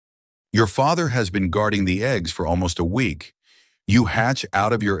Your father has been guarding the eggs for almost a week. You hatch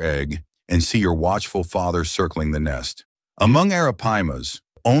out of your egg and see your watchful father circling the nest. Among Arapaimas,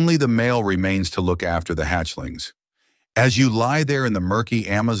 only the male remains to look after the hatchlings. As you lie there in the murky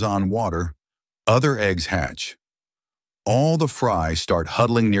Amazon water, other eggs hatch. All the fry start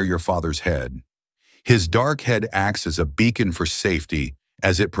huddling near your father's head. His dark head acts as a beacon for safety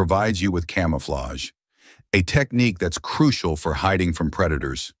as it provides you with camouflage, a technique that's crucial for hiding from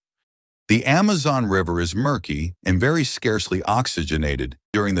predators. The Amazon River is murky and very scarcely oxygenated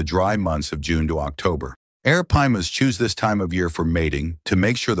during the dry months of June to October. Arapaimas choose this time of year for mating to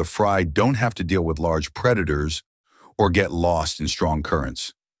make sure the fry don't have to deal with large predators or get lost in strong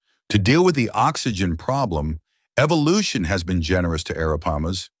currents. To deal with the oxygen problem, evolution has been generous to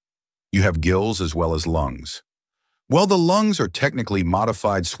Arapaimas. You have gills as well as lungs. Well, the lungs are technically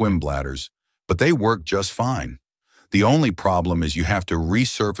modified swim bladders, but they work just fine. The only problem is you have to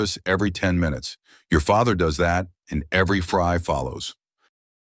resurface every 10 minutes. Your father does that, and every fry follows.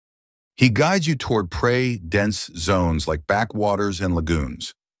 He guides you toward prey-dense zones like backwaters and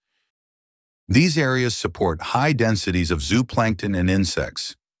lagoons. These areas support high densities of zooplankton and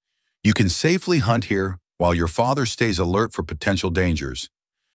insects. You can safely hunt here while your father stays alert for potential dangers.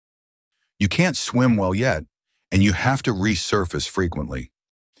 You can't swim well yet, and you have to resurface frequently.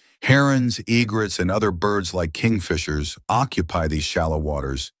 Herons, egrets, and other birds like kingfishers occupy these shallow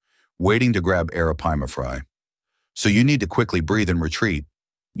waters, waiting to grab Arapaima fry. So you need to quickly breathe and retreat.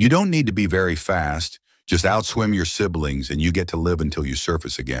 You don't need to be very fast, just outswim your siblings and you get to live until you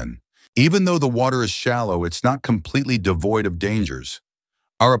surface again. Even though the water is shallow, it's not completely devoid of dangers.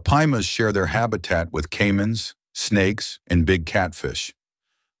 Arapaimas share their habitat with caimans, snakes, and big catfish.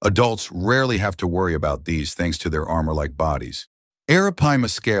 Adults rarely have to worry about these thanks to their armor-like bodies. Arapaima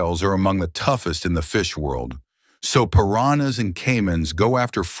scales are among the toughest in the fish world, so piranhas and caimans go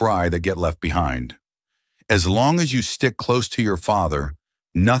after fry that get left behind. As long as you stick close to your father,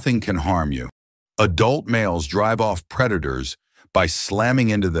 nothing can harm you. Adult males drive off predators by slamming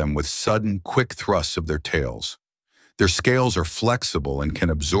into them with sudden, quick thrusts of their tails. Their scales are flexible and can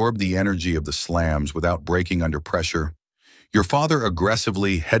absorb the energy of the slams without breaking under pressure. Your father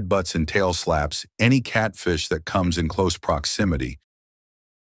aggressively headbutts and tail slaps any catfish that comes in close proximity.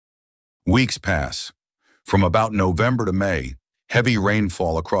 Weeks pass. From about November to May, heavy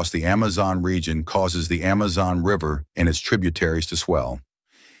rainfall across the Amazon region causes the Amazon River and its tributaries to swell.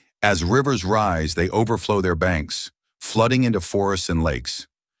 As rivers rise, they overflow their banks, flooding into forests and lakes.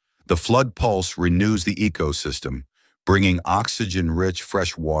 The flood pulse renews the ecosystem, bringing oxygen-rich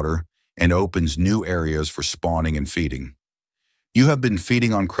fresh water and opens new areas for spawning and feeding. You have been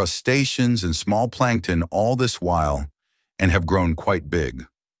feeding on crustaceans and small plankton all this while and have grown quite big,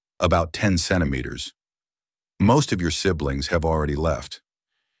 about 10 centimeters. Most of your siblings have already left.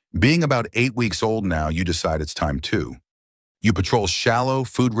 Being about 8 weeks old now, you decide it's time too. You patrol shallow,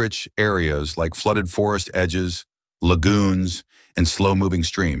 food-rich areas like flooded forest edges, lagoons, and slow-moving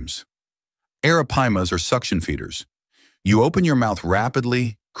streams. Arapaimas are suction feeders. You open your mouth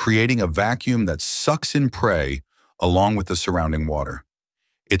rapidly, creating a vacuum that sucks in prey along with the surrounding water.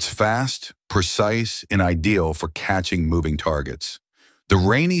 It's fast, precise, and ideal for catching moving targets. The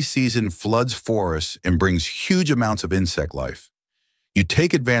rainy season floods forests and brings huge amounts of insect life. You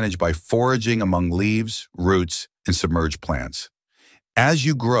take advantage by foraging among leaves, roots, and submerged plants. As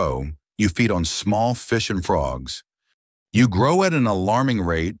you grow, you feed on small fish and frogs. You grow at an alarming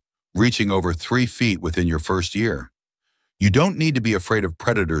rate, reaching over 3 feet within your first year. You don't need to be afraid of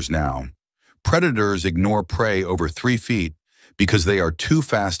predators now. Predators ignore prey over 3 feet because they are too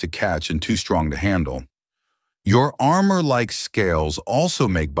fast to catch and too strong to handle. Your armor-like scales also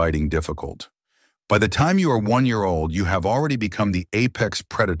make biting difficult. By the time you are 1 year old, you have already become the apex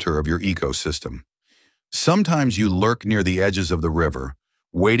predator of your ecosystem. Sometimes you lurk near the edges of the river,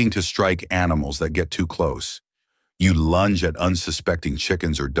 waiting to strike animals that get too close. You lunge at unsuspecting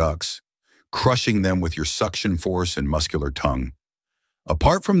chickens or ducks, crushing them with your suction force and muscular tongue.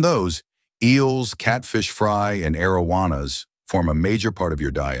 Apart from those, eels, catfish fry, and arowanas form a major part of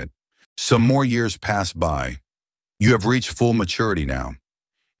your diet. Some more years pass by. You have reached full maturity now.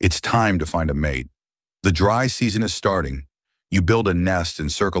 It's time to find a mate. The dry season is starting. You build a nest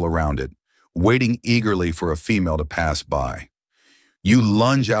and circle around it, waiting eagerly for a female to pass by. You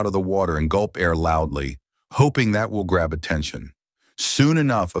lunge out of the water and gulp air loudly, hoping that will grab attention. Soon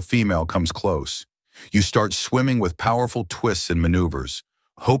enough, a female comes close. You start swimming with powerful twists and maneuvers,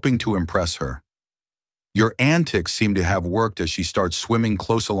 hoping to impress her. Your antics seem to have worked as she starts swimming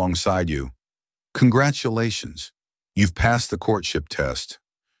close alongside you. Congratulations, you've passed the courtship test.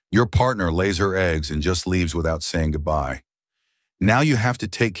 Your partner lays her eggs and just leaves without saying goodbye. Now you have to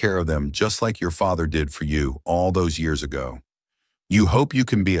take care of them just like your father did for you all those years ago. You hope you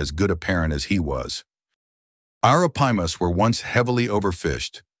can be as good a parent as he was. Arapaimas were once heavily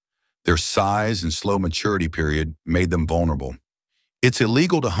overfished. Their size and slow maturity period made them vulnerable. It's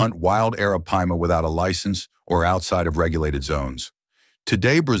illegal to hunt wild Arapaima without a license or outside of regulated zones.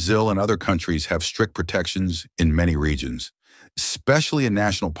 Today, Brazil and other countries have strict protections in many regions, especially in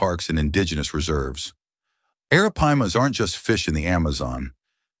national parks and indigenous reserves. Arapaimas aren't just fish in the Amazon.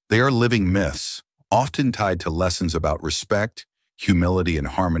 They are living myths, often tied to lessons about respect, humility, and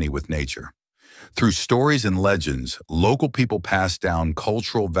harmony with nature. Through stories and legends, local people pass down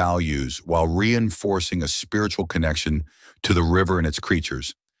cultural values while reinforcing a spiritual connection to the river and its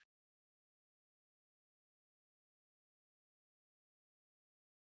creatures.